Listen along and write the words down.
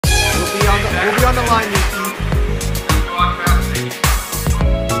We'll be on the line, Nikki.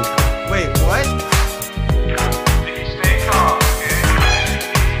 Wait, what? Stay calm, okay?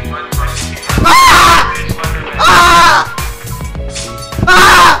 Ah! Ah!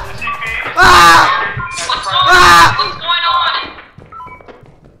 Ah! Ah! What's going on?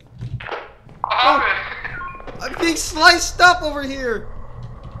 What happened? I'm being sliced up over here.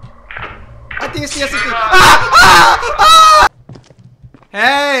 I think it's the SCP. Ah! Ah! Ah!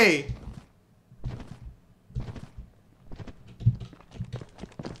 Hey!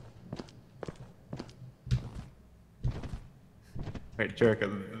 Wait, Jericho,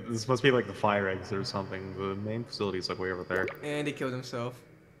 this must be like the fire exit or something. The main facility's like way over there. And he killed himself.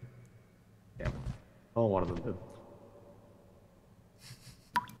 Yeah. Oh, one of them did.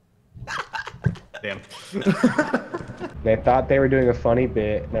 Damn. They thought they were doing a funny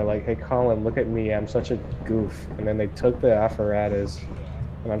bit, and they're like, hey Colin, look at me, I'm such a goof. And then they took the apparatus,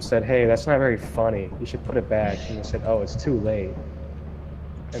 and I said, hey, that's not very funny, you should put it back. And they said, oh, it's too late.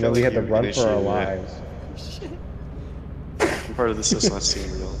 And then we had to run for our lives. I'm part of the SysLess team,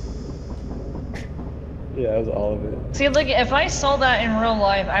 real. Yeah, that was all of it. See, look, if I saw that in real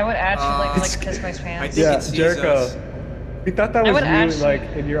life, I would actually like kiss my I pants. think Yeah, it sees Jericho. us. We thought that I was would you, actually- like,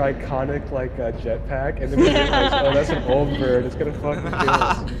 in your iconic, like, jetpack, and then we realized, oh, that's an old bird, it's gonna fucking kill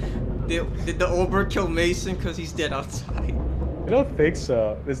us. Did the old bird kill Mason because he's dead outside? I don't think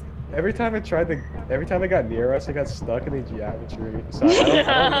so. Every time it got near us, it got stuck in the geometry. So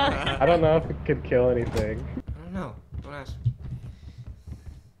I don't know if it could kill anything. I don't know. Don't ask me.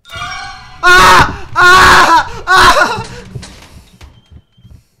 Ah! Ah! Ah!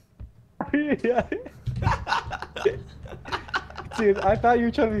 Yeah. Dude, I thought you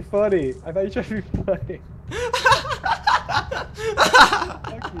were trying to be funny. Fuck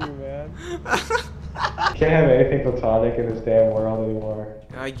you, man. Can't have anything platonic in this damn world anymore.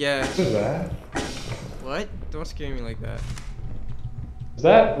 I guess. What is that? What? Don't scare me like that. Was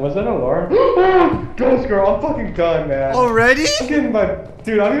that an alarm? Ghost girl, I'm fucking done, man. Already? I'm getting my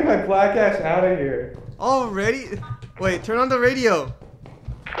black ass out of here. Already? Wait, turn on the radio.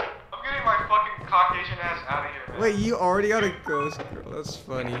 I'm getting my fucking Caucasian ass out of here, man. Wait, you already got a ghost girl. That's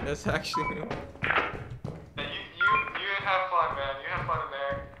funny. That's actually. Yeah, you have fun, man. You have fun in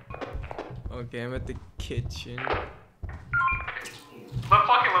there. Okay, I'm at the kitchen. The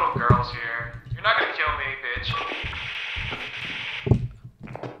fucking little girl's here. You're not gonna kill me, bitch.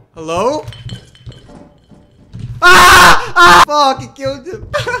 Hello? Ah! Ah! Fuck, he killed him.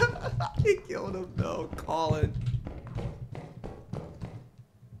 He killed him, no, Colin.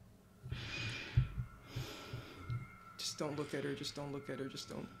 Just don't look at her, just don't look at her, just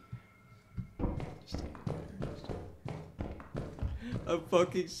don't. Just don't look at her, just don't. I'm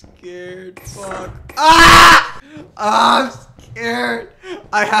fucking scared, fuck. Ah! Ah, I'm scared.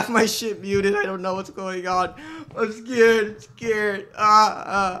 I have my shit muted, I don't know what's going on. I'm scared,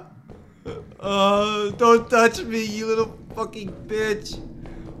 don't touch me, you little fucking bitch.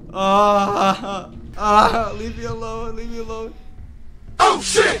 Leave me alone, Oh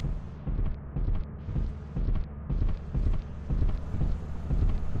shit!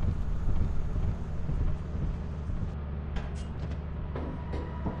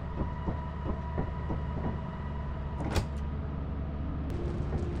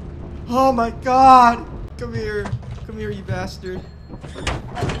 Oh my god! Come here, you bastard.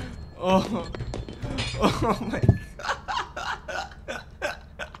 Oh my god.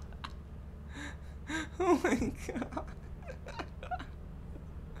 Oh my god.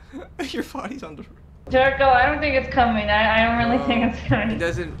 Your body's on the. Jericho, I don't think it's coming. I don't really think it's It coming.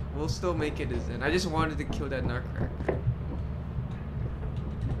 doesn't. We'll still make it as in. I just wanted to kill that nutcracker.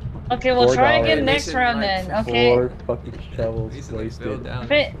 Okay, we'll try $4. again next Mason, round like, then. Okay. 4 fucking shovels He's like fell wasted. down.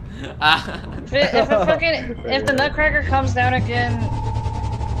 If the nutcracker comes down again.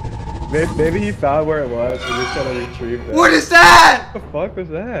 Maybe he found where it was. We're just trying to retrieve it. What is that? What the fuck was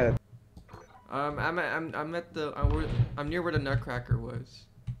that? I'm at the. I'm near where the nutcracker was.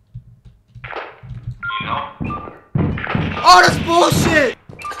 You know? Oh, that's bullshit!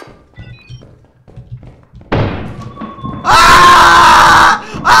 Ah!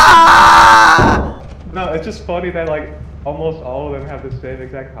 Ah! No, it's just funny that like almost all of them have the same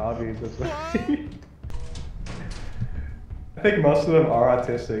exact hobbies. It's like I think most of them are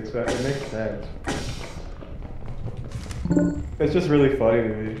autistic, so it makes sense. It's just really funny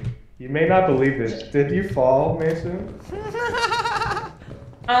to me. You may not believe this. Did you fall, Mason?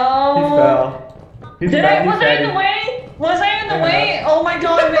 Oh. He fell. Was I in the way? Was I in the way? Oh my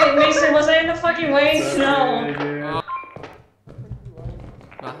god, Mason, was I in the fucking way? No.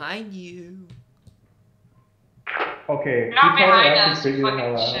 Behind you. Okay. You're not he probably behind actually us, figured fucking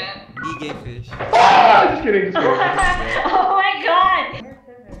it out. shit. Be gay fish. Ah! Just kidding. Just kidding. Oh my god!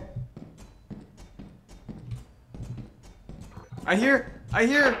 I hear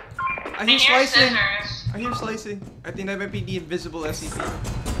Here's slicing. scissors. I hear slicing. I think that might be the invisible SCP.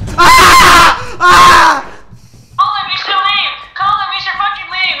 Ah! Ah! Colin, we should leave! Colin, we should fucking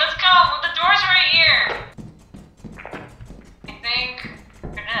leave! Let's go! The door's right here! I think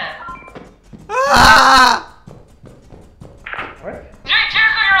you're dead. Ah! What? Jericho,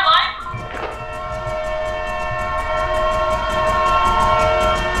 you're alive?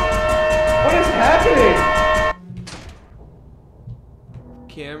 What is happening?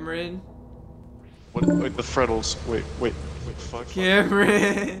 Cameron. What? Wait, the frettles. Wait. Fuck.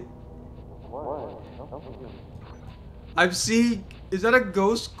 Cameron. I'm seeing. Is that a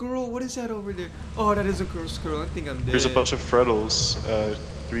ghost girl? What is that over there? Oh, that is a ghost girl. I think I'm dead. There's a bunch of frettles. Do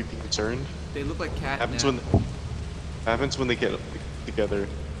we be concerned? They look like cat. Happens when they get together.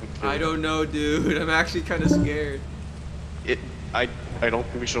 I don't know, dude. I'm actually kind of scared. I don't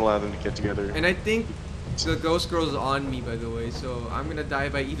think we should allow them to get together. And I think the ghost girl's on me, by the way. So I'm gonna die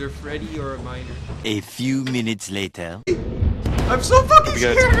by either Freddy or a miner. A few minutes later. I'm so fucking We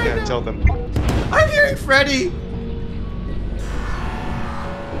scared gotta right now. tell them. I'm hearing Freddy.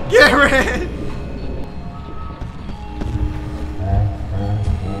 Garrett!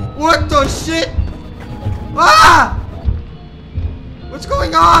 What the shit? Ah! What's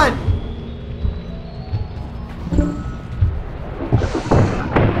going on?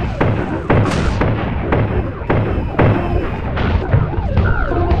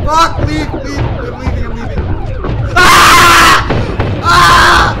 Fuck! Leave! I'm leaving! Ah!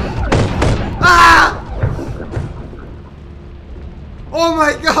 Ah! Ah! Oh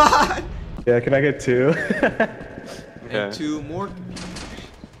my god! Yeah, can I get 2? Yeah. And 2 more.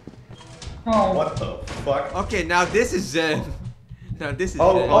 Oh. What the fuck? Okay, now this is Zen. Now this is Zen.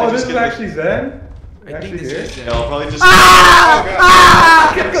 Oh, this is actually Zen? I think this is Zen. I'll probably just.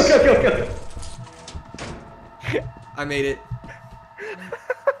 Ah! Kill. I made it.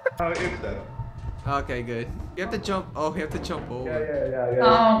 Oh, it's Zen. Okay, good. You have to jump. Oh, you have to jump over. Yeah.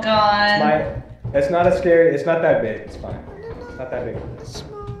 Oh god. It's not a scary. It's not that big. It's fine. It's not that big.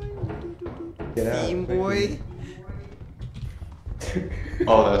 Get out. Theme boy.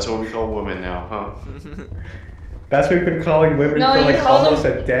 Oh, that's what we call women now, huh? That's what we've been calling women No, for you like called almost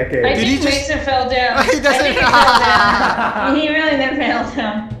them- a decade. I Did he think just- Mason fell down. He doesn't- I think he fell down. He really did fall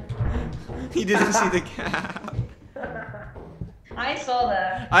down. He didn't see the cap. I saw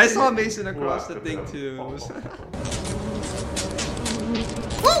that. I saw Mason across the thing too.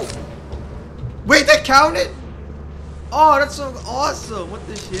 Woo! Wait, that counted? Oh, that's so awesome! What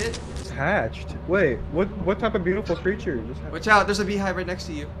the shit? It's hatched. Wait, what type of beautiful creature just hatched? Watch out! There's a beehive right next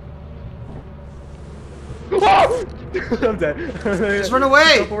to you. I'm dead. Just run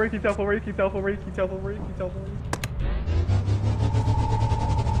away! Keep teleporting.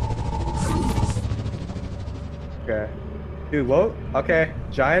 Okay. Dude, whoa. Okay.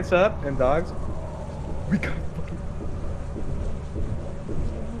 Giants up and dogs. We got fucking.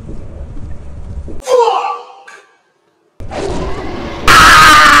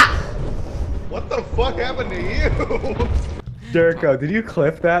 What the fuck happened to you? Jericho, did you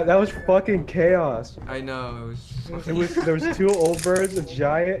clip that? That was fucking chaos. I know. There was 2 old birds, a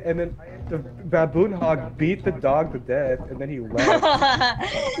giant, and then the baboon hog beat the dog to death, and then he left.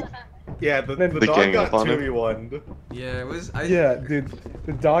 Yeah, the Then the dog gang got up on him. 2v1'd. Yeah, it was. Yeah, dude,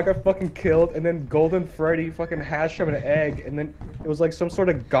 the dog got fucking killed, and then Golden Freddy fucking hatched from an egg, and then it was like some sort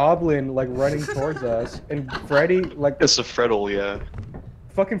of goblin like running towards us, and Freddy like It's a frettle, yeah.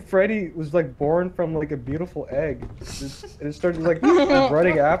 fucking Freddy was like born from like a beautiful egg, and it started like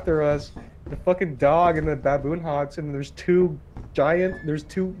running after us. The fucking dog and the baboon hogs, and there's 2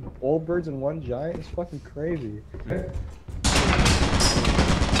 old birds and 1 giant. It's fucking crazy.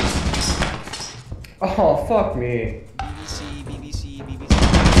 Oh fuck me. BBC.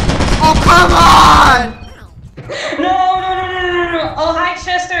 Oh come on! No. Oh, hi,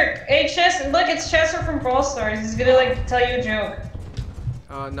 Chester. Hey, Chester. Look, it's Chester from Brawl Stars. He's gonna like tell you a joke.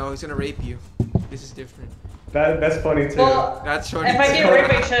 No, he's gonna rape you. This is different. That's funny too. Well, That's funny. if I get raped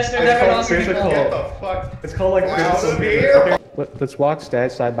by Chester, that would also be physical. cool. Get the fuck? It's called like Out physical of here. here. Let's walk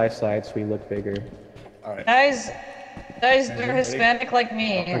side by side so we look bigger. Alright. Guys, they're Hispanic like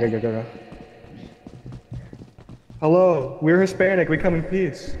me. Okay, go. Hello, we're Hispanic. We come in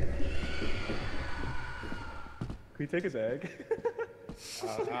peace. Can we take his egg? I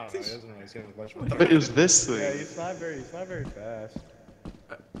don't know, he doesn't really seem much more. What is this thing? Yeah, he's not very fast.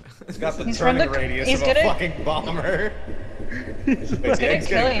 He's got the He's from turning the- radius he's of a gonna- fucking bomber. He's Makes the eggs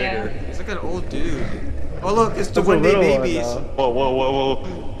kill getting you. bigger. He's like an old dude. Oh look, it's the That's a one-day little one, babies. Whoa, whoa, whoa,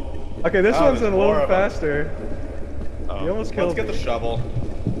 whoa. Okay, this Oh, one's a there's little more of 'em. faster. Oh, You almost killed let's get me. the shovel.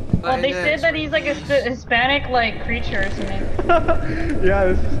 Well, they said Next. that he's like a Hispanic like creature or something. Yeah,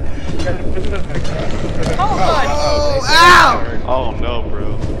 this is. Oh god! Oh, ow! Oh no,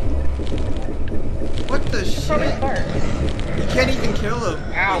 bro. What the Probably shit? smart. You can't even kill him.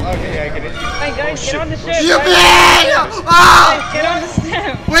 Ow, okay, I get it. Hey guys, get on the ship! You guys. bitch! Guys, Oh! get on the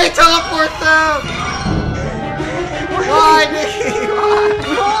ship! Wait, teleport them! Why, Nikki? Why?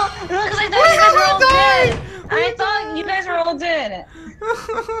 Oh, because I thought you guys were all dead! I thought you guys were all dead!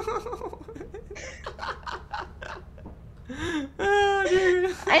 Oh,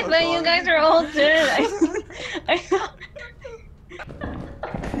 dude. I thought you guys were all dead! I thought...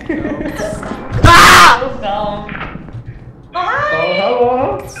 Ah! So dumb. Oh,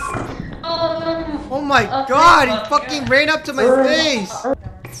 hi! Oh my Okay, god, he fuck fucking yeah. ran up to my face!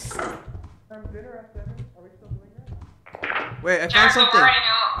 Wait, I found something.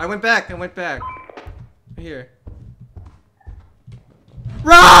 I went back. Right here.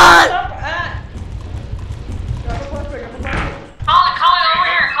 Run! Colin, over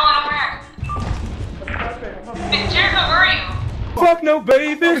here! Hey, Jericho, where are you? Fuck no,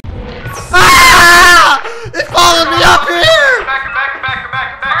 baby! Ah! It followed me up here!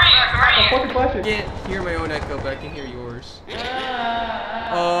 Where are you? Fucking flash I it. can't hear my own echo, but I can hear yours.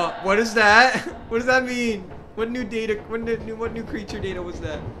 What is that? What does that mean? What new data? What new creature data was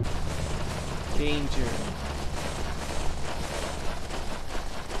that? Danger.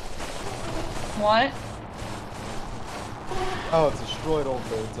 What? Oh, it's destroyed old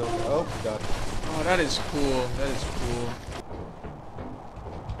birds. Okay. Oh, god. Oh, that is cool. That is cool.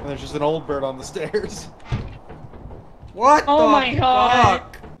 And there's just an old bird on the stairs. What Oh the my God.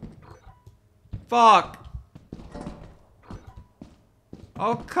 Fuck.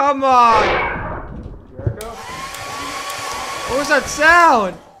 Oh, come on. Jericho? What was that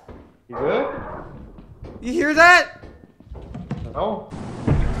sound? You good? You hear that? No.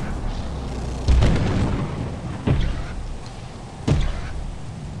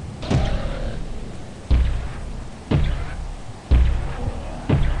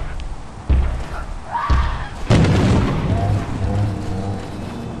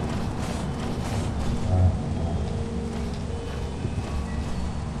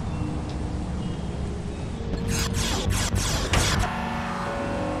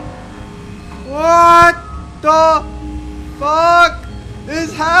 What the fuck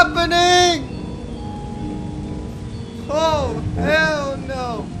is happening? Oh, hell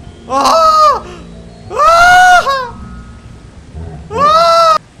no. Ah! Ah!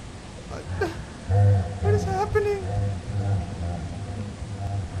 Ah! What is happening?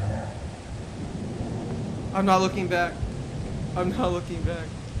 I'm not looking back. I'm not looking back.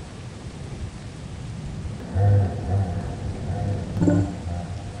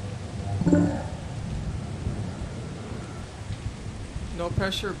 No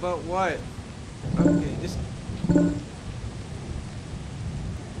pressure, but what? Okay, just. Oh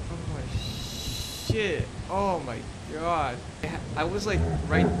my shit! Oh my god! I was like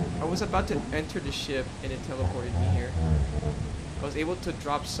right. I was about to enter the ship and it teleported me here. I was able to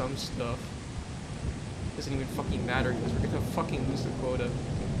drop some stuff. Doesn't even fucking matter because we're gonna fucking lose the quota.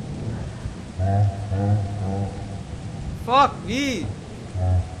 Fuck me!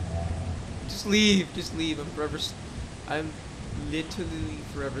 Just leave. Just leave. I'm forever. I'm literally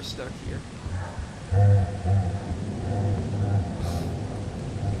forever stuck here.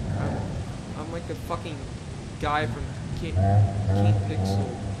 I'm like a fucking guy from King Pixel,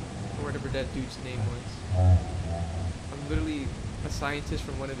 or whatever that dude's name was. I'm literally a scientist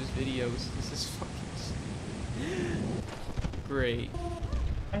from one of his videos. This is fucking great.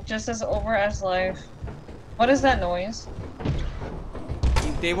 I'm just as over as life. What is that noise?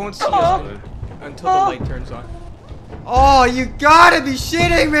 They won't see us until the light turns on. Oh, you gotta be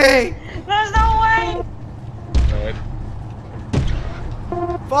shitting me! There's no way! Alright.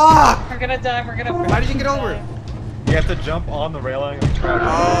 Fuck! We're gonna die, we're gonna. How did you get over? die. You have to jump on the railing and crash.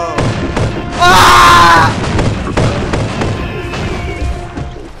 Oh. Ah!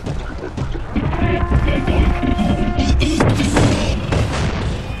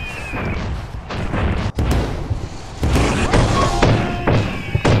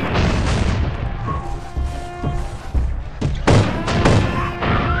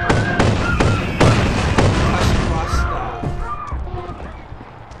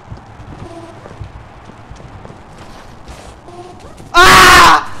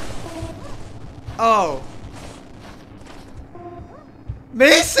 Oh.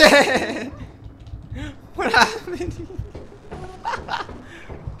 Mason! What happened?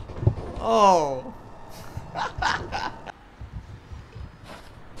 Oh.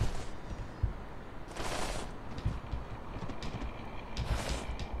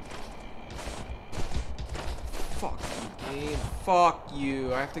 Fuck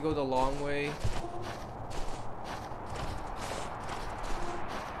you. I have to go the long way.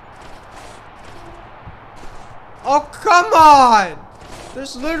 Oh, come on!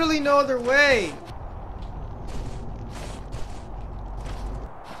 There's literally no other way.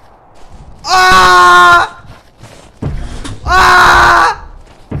 Ah! Ah!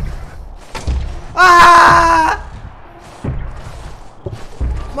 Ah!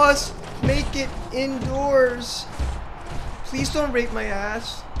 Must make it indoors. Please don't rape my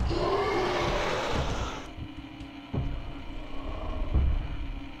ass.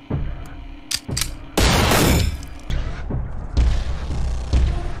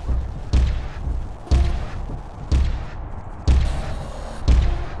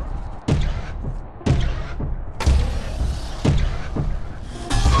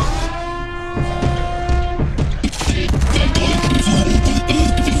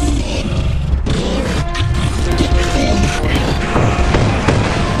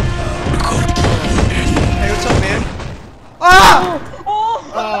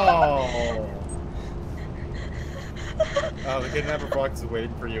 Oh, the kidnapper box is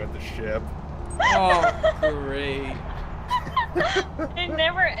waiting for you at the ship. Oh, great. It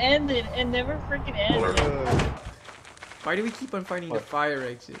never ended. It never freaking ended. Why do we keep on finding the fire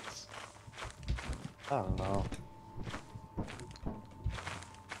exits? I don't know.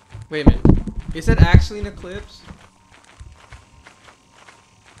 Wait a minute. Is that actually an eclipse?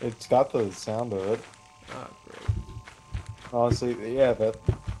 It's got the sound of it. Oh, great. Honestly, yeah, that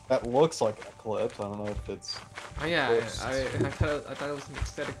looks like an eclipse. I don't know if it's. Oh yeah, I thought it was an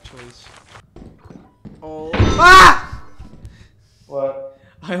aesthetic choice. Oh. Ah! What?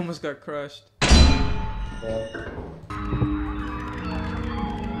 I almost got crushed. Yeah.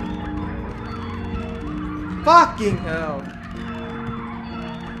 Fucking hell.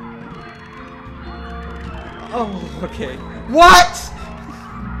 Oh, okay. What?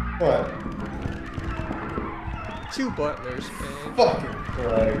 What? 2 butlers, man. Fucking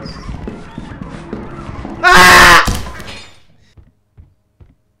Christ. Ah!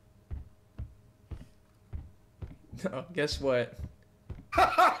 Oh, guess what?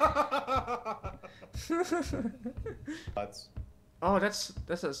 Oh, that's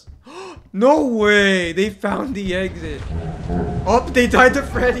us. No way! They found the exit. Oh, they died to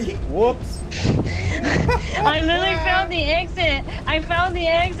Freddy. Whoops. I literally found the exit. I found the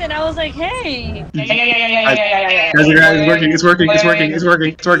exit. I was like, hey. Guys, it's working.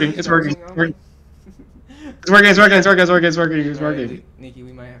 Nikki,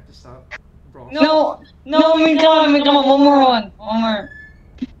 we might have to stop. Bro. No, we come on, one more.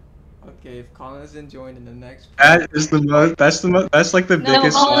 Okay, if Colin isn't joined in the next. That is the most. That's like the No,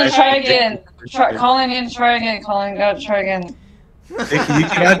 biggest. Colin, slide. try again. Try again. Colin, go try again.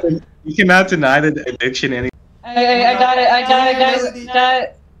 You cannot deny the addiction any. I got it, guys.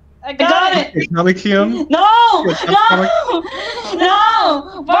 I got it. Economic him. No!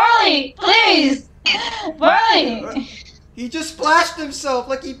 Barley, please! Barley! He just splashed himself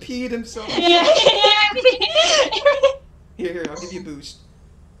like he peed himself. Yeah. Here, I'll give you a boost.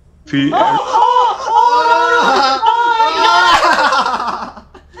 Pete. That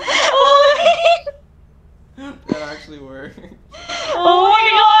actually worked. Oh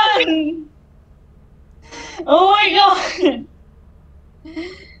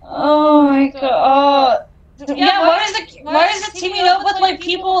my god! Yeah, why is it teaming up with like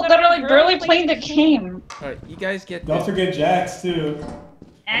people that are like barely playing the game? Alright, you guys get Don't forget Jax too.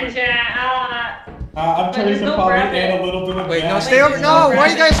 And I'm turning some probably and a little bit of Wait, no, Jax. stay over. No, why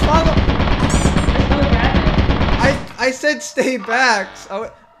you guys follow? there's no rabbit. I said stay back.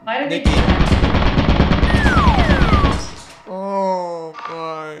 Why did Nikki. they? Oh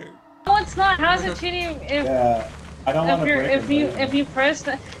my. No, it's not. How's it cheating if Yeah, I don't want to break if you press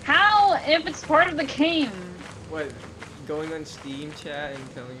the how if it's part of the game? What? Going on Steam chat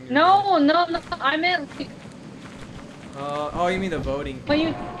and telling you? No. I meant. Oh, you mean the voting? Well,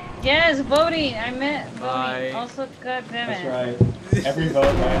 yes, voting. I meant voting. Bye. Also, god damn it. That's right. Every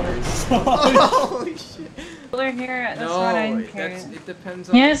vote matters. Holy shit. We're here. That's No, what I care. it depends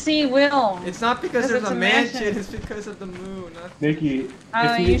on. Yes, he will. It's not because there's it's a a mansion. mansion. It's because of the moon. Nikki,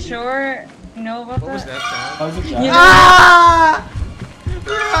 Are if you sure? You know about What was that sound? How's it, Jax? Yeah. Ah!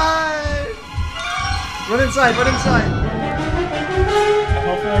 Run! Run inside. Run inside.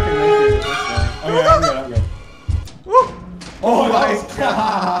 Hopefully I can make it this way. Okay, I'm good. Woo! Oh that my was- god!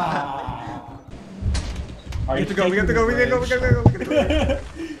 Are We you have to go. We have to taking go. We the gotta go. We gotta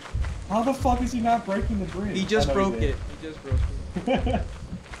go. How the fuck is he not breaking the bridge? He just Oh, no, broke did. it. He just broke it.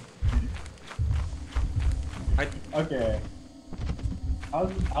 Okay. I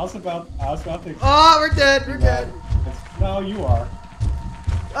was about to. Oh, we're dead. We're dead. It's No, you are.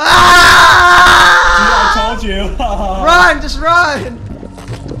 Ah! I told you. Run! Just run!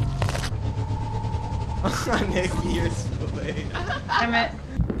 Nick, you're so late. Damn it.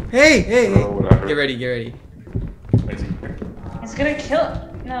 Hey, hey, hey. Oh, whatever. Get ready, get ready. He's gonna kill.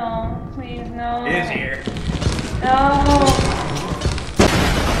 No, please, no. It is here. No.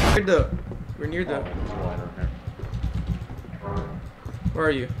 We're near the. Where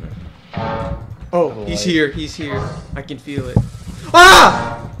are you? Oh, he's here. He's here. I can feel it.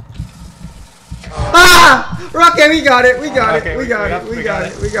 Ah! Ah! Rocket, we got it. We got it. We got it. We got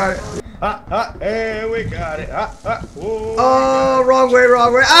it. We got it. Hey, we got it. Oh, wrong way,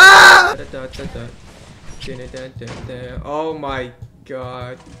 wrong way. Ah! Oh my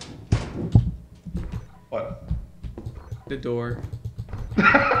god. What? The door.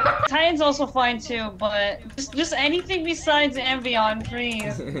 Titan's also fine too, but just anything besides Ambion,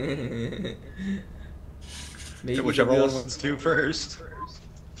 please. Maybe Whichever one wants to first.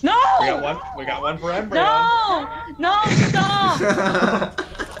 No! We got one for Embryon. No! No, stop!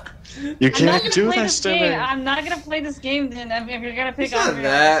 You can't do that, Steve. I'm not gonna play this game then if you're gonna pick It's not Ambion.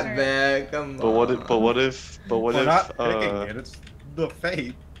 that bad. Come on. But what if We're not picking it. It's the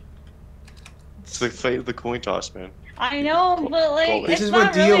fate. it's the fate of the coin toss, man. I know, but like, This it's is not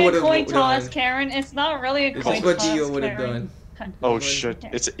what Dio really a would've coin done. toss, Karen. It's not really a This coin is toss, what Dio would have Karen. done. Oh shit!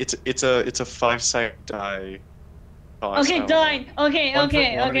 It's a 5-sided die. Toss Okay, now. done. Okay, One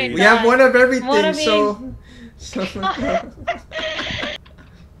okay, for- one okay. of We these. have one of everything, One of so.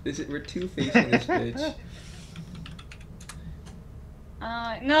 We're two facing this bitch.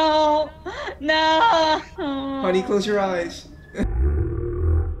 No, no. Honey, close your eyes.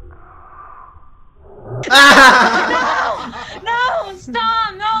 Ah! No,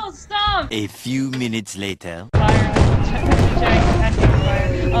 stop, no, stop. A few minutes later.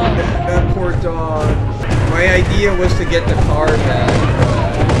 That poor dog. My idea was to get the car back.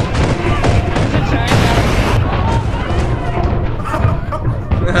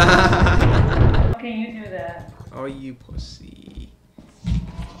 Okay, you do that. Oh, you pussy.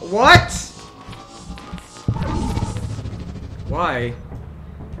 What? Why?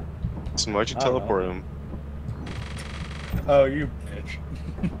 So why'd you I don't teleport him? Oh, you bitch.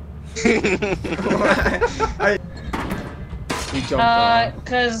 We jumped off.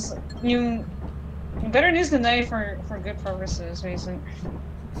 Cause you better use the knife for good purposes, Mason.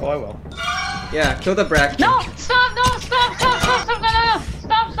 Oh, I will. Yeah, kill the bracket. No! Stop! No! Stop! Stop! Stop! Stop! No! No! No!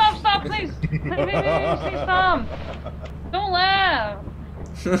 Stop! Stop! Stop! Please! Please stop! Don't laugh!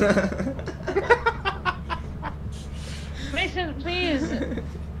 Mason, please!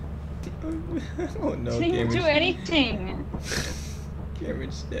 Oh no, Can you Cameron's, do anything?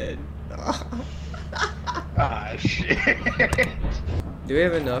 Cameron's dead. Ah, shit. Do we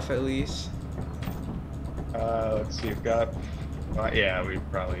have enough at least? Let's see. We've got. Yeah, we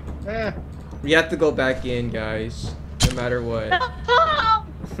probably. We have to go back in, guys. No matter what.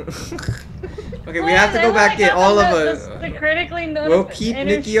 Okay, we have to go back in, all of us. The critically noted. We'll keep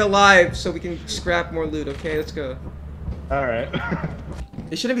Nikki alive so we can scrap more loot. Okay, let's go. All right.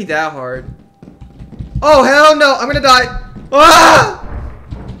 It shouldn't be that hard. Oh hell no! I'm gonna die. Ah!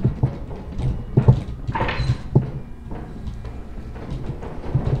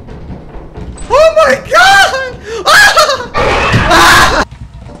 Oh my god! Ah! Ah!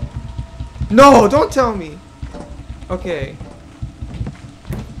 No, don't tell me. Okay.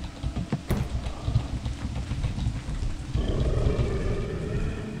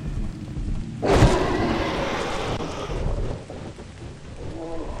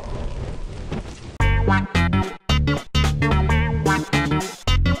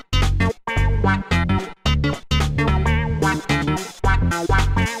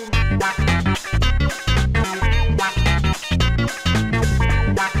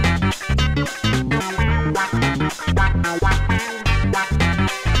 Wow.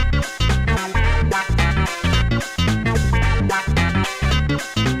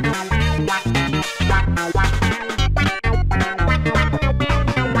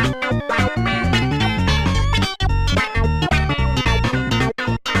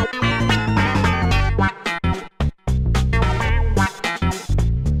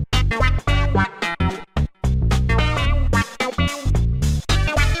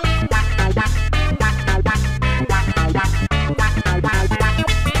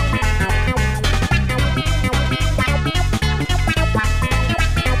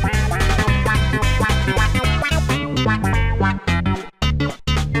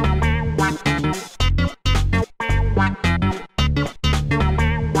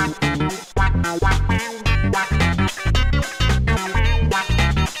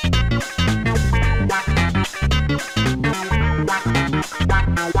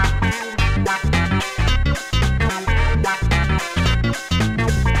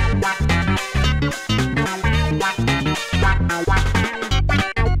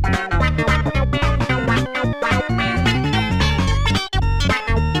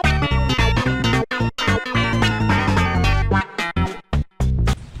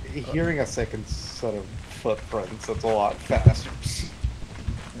 hearing a second set of footprints, it's a lot faster.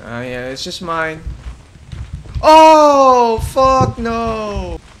 Oh yeah, it's just mine. Oh fuck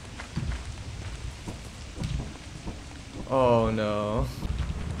no! Oh no.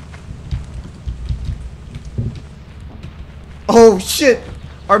 Oh shit!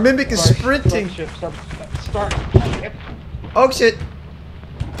 Our mimic is sprinting! Start. Oh shit!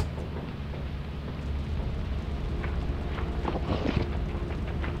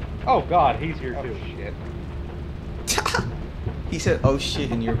 Oh god, he's here too. Shit. He said oh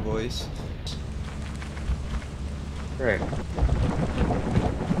shit in your voice. Great.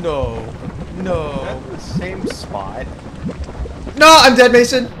 No. Is No. that the same spot? No, I'm dead,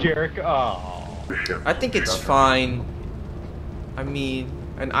 Mason! Jericho. Oh. I think it's fine. I mean,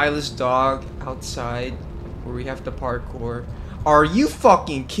 an eyeless dog outside where we have to parkour. Are you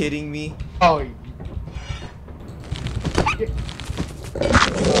fucking kidding me? Oh.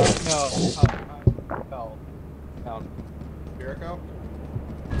 No. No. Jericho?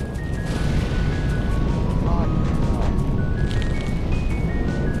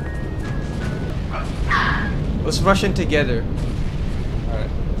 Let's rush in together. Alright.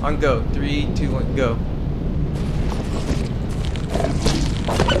 On go. 3, 2, 1, go.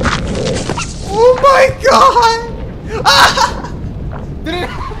 Oh my god! Ah!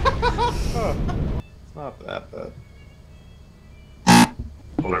 It's not that bad.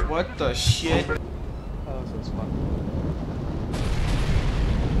 What the shit? Oh, this is fun.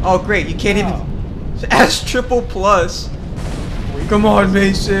 Oh great, you can't even ask triple plus. Come on,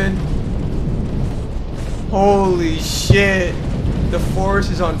 Mason. Holy shit. The forest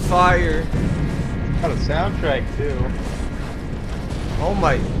is on fire. Got a soundtrack too. Oh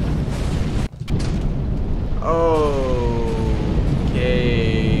my.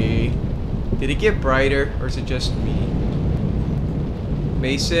 Okay. Did it get brighter or is it just me?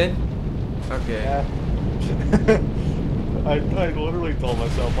 Mason? Okay. Yeah. I literally told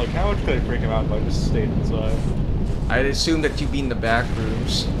myself, like, how much could I freak him out if I just stayed inside? I'd assume that you'd be in the back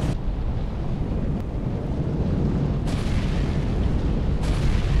rooms.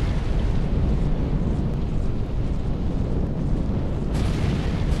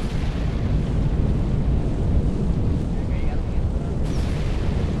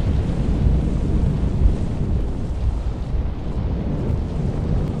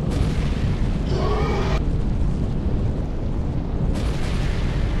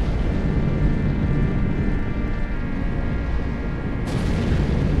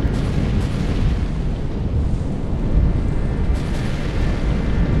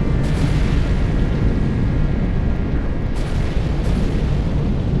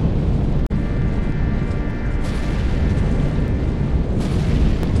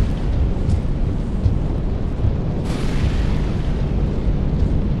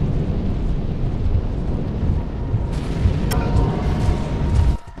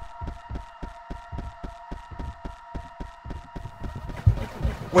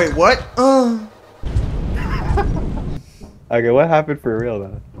 Wait, what? Okay, what happened for real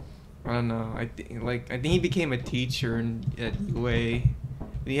though? I don't know. I think he became a teacher at UA. And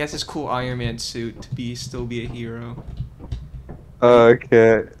he has this cool Iron Man suit to still be a hero.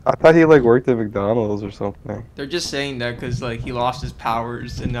 Okay. I thought he like worked at McDonald's or something. They're just saying that because like he lost his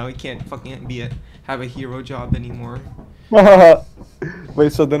powers and now he can't fucking have a hero job anymore.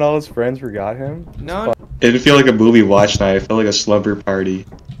 Wait, so then all his friends forgot him? No. It didn't feel like a movie watch night. It felt like a slumber party.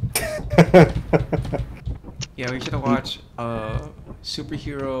 Yeah, we should have watched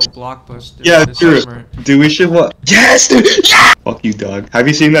superhero blockbuster. Yeah, this dude. summer. Dude, we should watch. Yes, dude. Yeah! Fuck you, dog. Have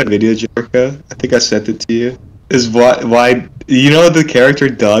you seen that video, Jericho? I think I sent it to you. Is why you know the character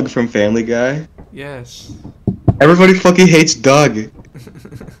Doug from Family Guy? Yes. Everybody fucking hates Doug.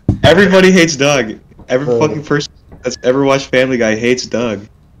 Everybody hates Doug. Every fucking person that's ever watched Family Guy hates Doug.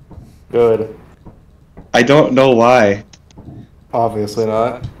 Good. I don't know why. Obviously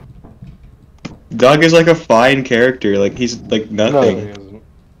not. Doug is like a fine character. Like he's like nothing. No, he isn't.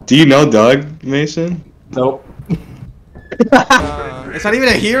 Do you know Doug, Mason? Nope. It's not even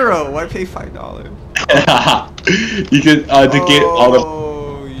a hero. Why pay $5? You could to get all the.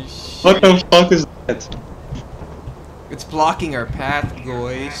 Shit. What the fuck is that? It's blocking our path,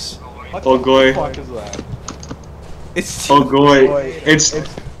 guys. What Oh, the goy. fuck is that? It's Oh goy, it's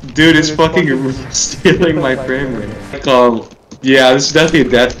dude, it's fucking stealing my frame rate. Yeah, this is definitely a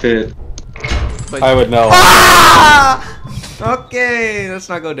death pit. But I would know. Ah! Okay, let's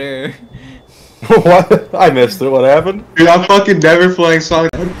not go there. What? I missed it. What happened? Dude, I'm fucking never playing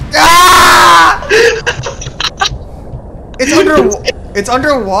Sonic. Ah! It's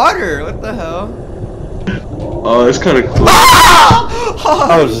underwater. What the hell? Oh, it's kind of cool.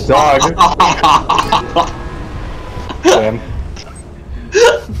 Oh, it's a dog. Damn.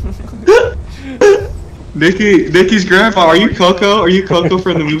 Nikki's grandpa. Are you Coco? Are you Coco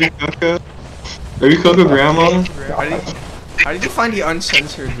from the movie Coco? Are you Coco grandma? How did you find the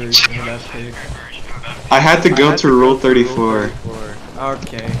uncensored version of that pig? I had to go to Rule 34.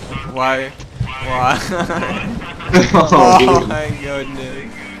 Okay. Why? Why? Oh, Oh my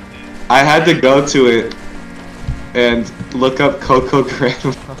goodness. I had to go to it and look up Coco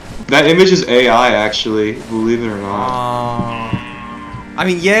grandma. That image is AI, actually. Believe it or not. I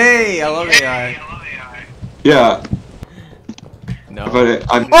mean, yay! I love AI. Yeah. No. But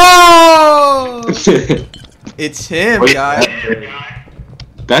Oh! It's him, guys.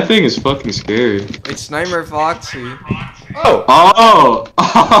 That thing is fucking scary. It's Nightmare Foxy.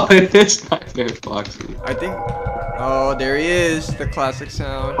 Oh, it is Nightmare Foxy. I think. Oh, there he is. The classic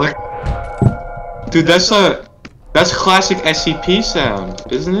sound. Like, dude, that's classic SCP sound,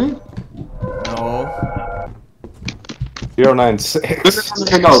 isn't it? No.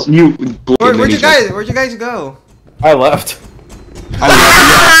 096. No, you. Where'd you guys go? I left.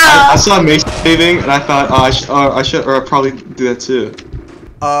 I saw Mason leaving, and I thought, oh, I should, or I'll probably do that too.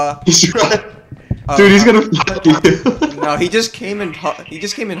 He's right. Dude, he's gonna fuck you. No, he just came and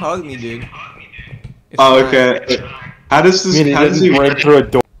hugged me, dude. It's Oh, fine. okay. How does this? How does he break through a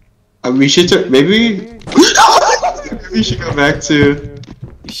door? We should maybe. We should go back to.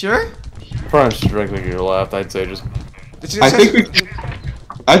 You sure? Probably just directly to your left. I'd say just. I think we.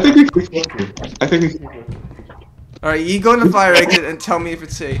 I think we. Alright, you go in the fire exit and tell me if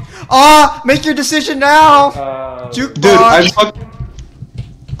it's safe. Ah! Make your decision now! Jukebox!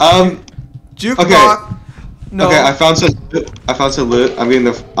 Dude, Jukebox! Okay. No. Okay, I found some loot. I mean,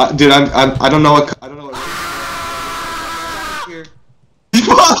 dude, I don't know what. Here.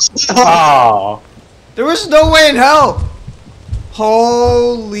 Oh. There was no way in hell!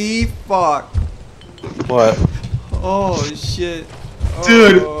 Holy fuck. What? Oh shit.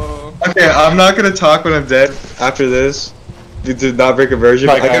 Dude. Oh. Okay, I'm not gonna talk when I'm dead after this. You did not break a version.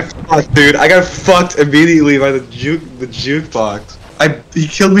 I got fucked immediately by the jukebox. He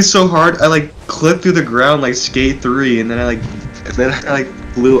killed me so hard. I like clipped through the ground like Skate 3, and then I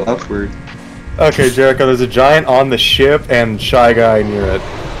flew upward. Okay, Jericho. There's a giant on the ship and Shy Guy near it.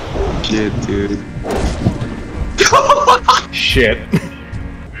 Shit, dude. Shit.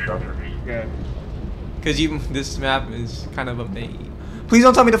 Cause this map is kind of amazing. Please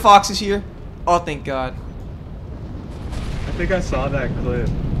don't tell me the fox is here. Oh, thank God. I think I saw that clip.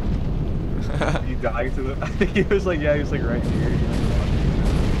 You died to the. I think he was like, yeah, he was like right here.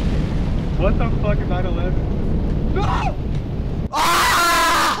 What the fuck is 9/11? No!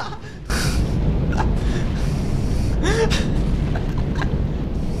 Ah!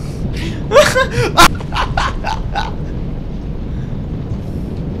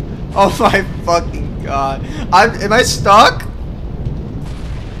 Oh my fucking God! Am I stuck?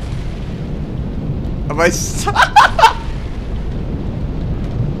 Am I stuck?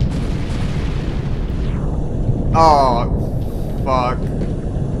 Oh, fuck.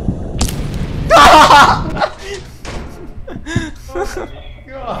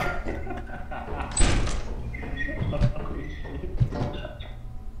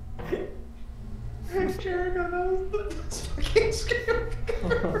 Jericho knows the fucking scale.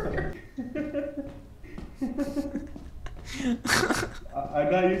 I'm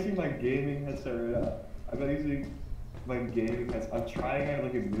not using my gaming headset right now. I'm not using my gaming headset. I'm trying out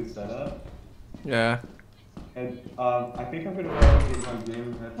like a new setup. Yeah. And I think I'm gonna get my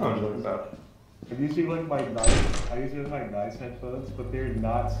gaming headphones. Oh, look at that. I'm using like my nice. I usually have my nice headphones, but they're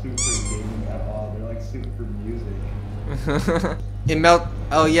not super gaming at all. They're like super music.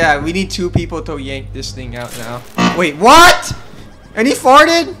 Oh yeah, we need 2 people to yank this thing out now. Wait, what? And he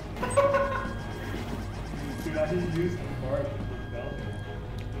farted? Dude, I didn't use the fart.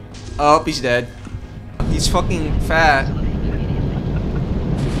 Oh, he's dead. He's fucking fat.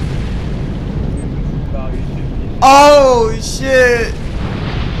 Oh shit!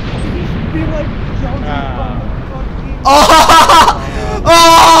 Oh,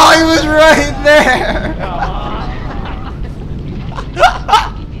 he was right there.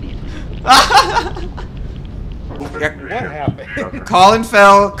 What happened? Colin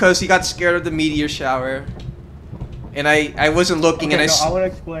fell because he got scared of the meteor shower, and I wasn't looking, Okay, and no, I want to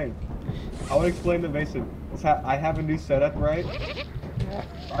explain. I want to explain to Mason. I have a new setup, right?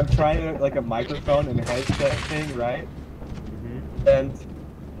 I'm trying like a microphone and headset thing, right? And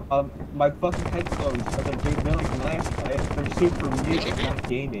my fucking headphones are like they're like nice, they're super music, not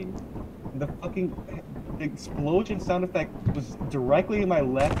gaming. And the fucking explosion sound effect was directly in my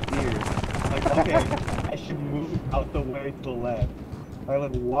left ear. Like, okay, I she moved out the way to the left. I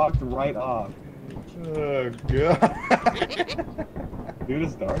like walked right off. Oh god. Dude,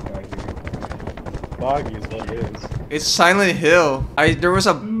 it's dark out here. Foggy is what it is. It's Silent Hill. There was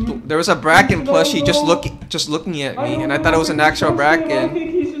a Bracken plushie just looking at me, and I thought it was an actual I Bracken.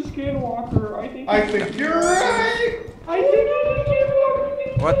 think he's a skinwalker. I think you're right. I think he's a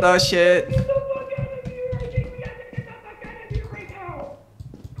skinwalker. What the shit? Get the fuck out of here. I think we have to get the fuck out of here right now.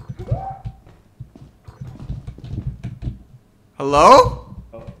 Hello?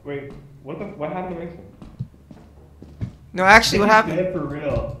 Oh, wait, what happened to Mason? No, actually, what He's happened? dead for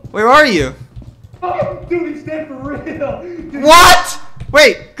real. Where are you? Oh, dude, he's dead for real. Dude, What?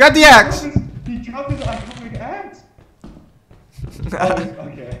 Wait, grab the axe. He dropped his iconic axe.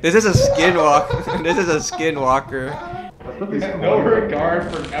 Okay. This is a skinwalker. This is a skinwalker. He's no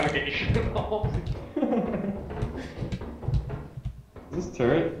regard for navigation. Is this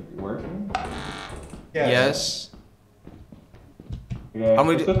turret working? Yes. Yeah. I'm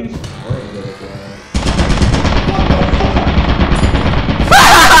gonna what's do- with these stories that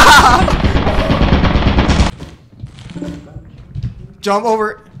Jump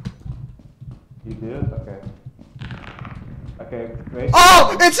over. You did? Okay. Okay, Mason.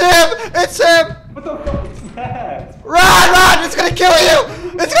 Oh, it's him! It's him! What the fuck is that? Run! It's gonna kill you!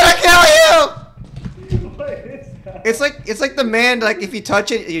 It's gonna kill you! What is that? It's like the man, like if you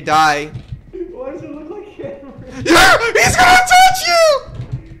touch it, you die. Why does it look like Cameron? He's gonna touch you!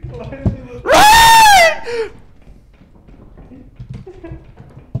 Why does it look Run!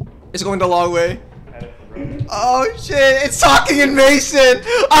 It's going the long way. Oh shit, it's talking in Mason!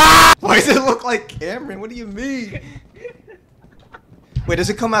 Ah! Why does it look like Cameron? What do you mean? Wait, does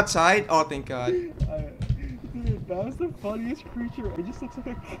it come outside? Oh, thank God. Dude, that was the funniest creature. It just looks like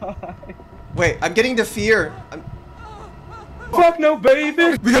a guy. Wait, I'm getting the fear. Fuck no,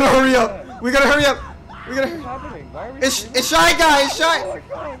 baby! We gotta hurry up! We gotta hurry up! We gotta. What's happening? Why are we It's Shy Guy! It's Shy! Oh my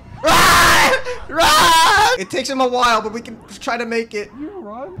god! Run! Run! It takes him a while, but we can try to make it. You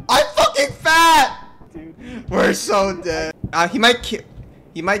run? I'm fucking fat! Dude. We're so dead. He might kill.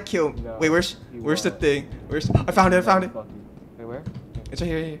 He might kill. No, Wait, where's he the won't. thing? I found it. I found it. Fuck you. Wait, where? It's right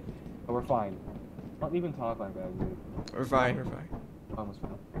here. Oh, we're fine. Don't even talk like that, dude. We're fine. We're fine. Almost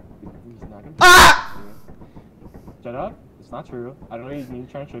fine. He's not gonna Ah! Shut up. It's not true. I don't know you need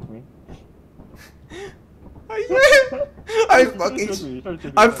to try to trick me.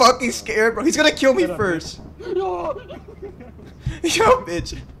 I'm fucking scared, bro. He's gonna kill me Shut up, first. No! Yo,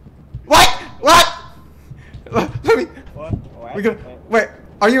 bitch. What? What? Let me. What? We gonna. Wait.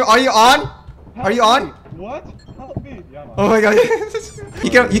 Are you on? Are you on? What? Help me! Yeah, I'm on. Oh my God.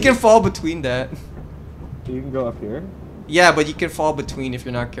 You can fall between that. So you can go up here? Yeah, but you can fall between if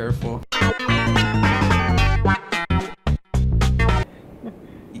you're not careful.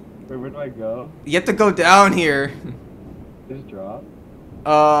 Wait, where do I go? You have to go down here. Just drop?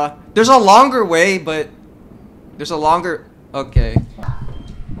 There's a longer way, but there's a longer. Okay.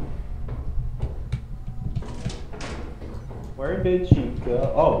 Where did she go?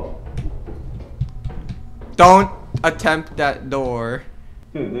 Oh. Don't attempt that door.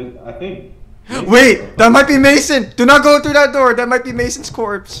 Dude, I think... Wait, that might be Mason. Do not go through that door. That might be Mason's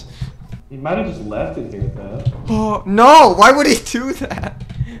corpse. He might have just left it here, though. Oh no! Why would he do that?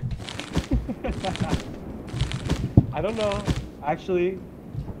 I don't know. Actually...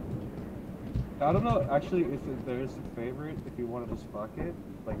 I don't know, actually, if there's a favorite, if you want to just fuck it,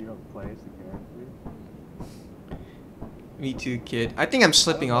 like you don't play as the character. Me too, kid. I think I'm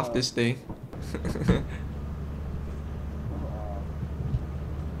slipping off this thing.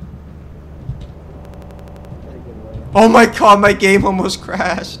 Oh my God, my game almost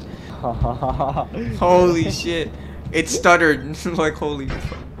crashed. Holy shit. It stuttered. Like, holy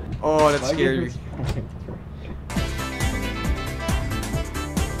fuck. Oh, that scared me.